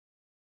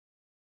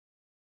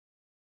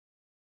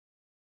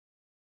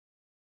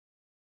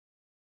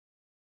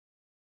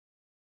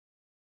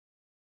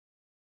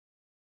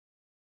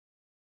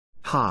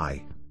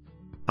Hi.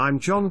 I'm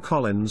John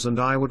Collins and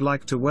I would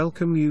like to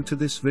welcome you to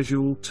this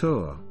visual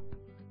tour.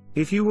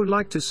 If you would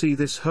like to see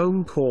this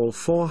home, call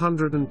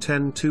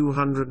 410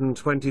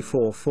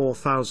 224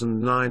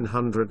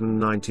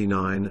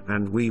 4999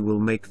 and we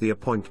will make the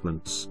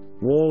appointments.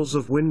 Walls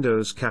of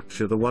windows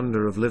capture the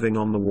wonder of living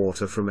on the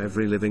water from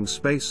every living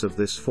space of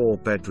this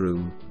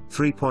 4-bedroom,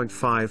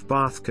 3.5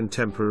 bath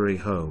contemporary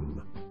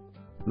home.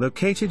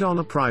 Located on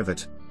a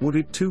private,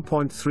 wooded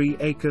 2.3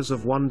 acres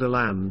of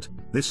wonderland,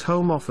 this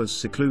home offers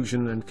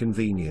seclusion and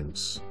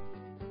convenience.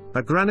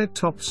 A granite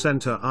top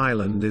center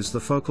island is the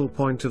focal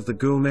point of the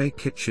gourmet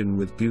kitchen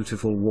with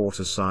beautiful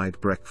waterside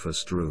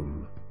breakfast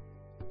room.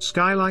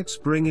 Skylights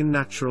bring in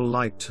natural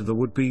light to the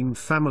wood-beam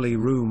family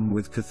room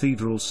with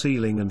cathedral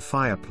ceiling and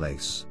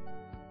fireplace.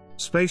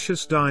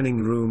 Spacious dining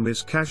room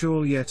is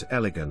casual yet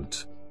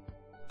elegant.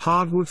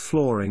 Hardwood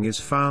flooring is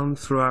found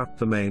throughout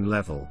the main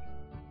level.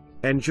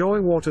 Enjoy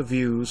water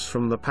views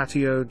from the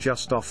patio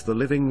just off the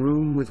living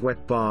room with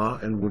wet bar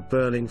and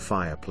wood-burning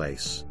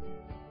fireplace.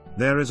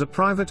 There is a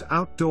private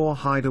outdoor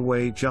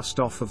hideaway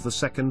just off of the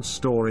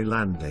second-story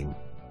landing.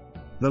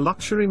 The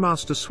luxury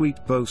master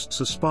suite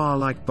boasts a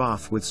spa-like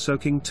bath with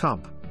soaking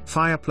tub,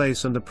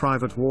 fireplace and a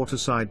private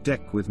waterside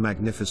deck with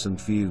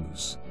magnificent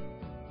views.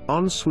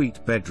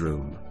 Ensuite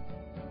bedroom.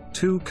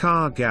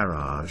 2-car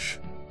garage.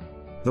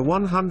 The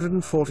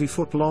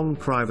 140-foot-long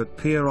private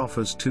pier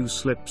offers 2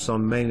 slips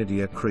on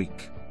Maynadier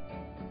Creek.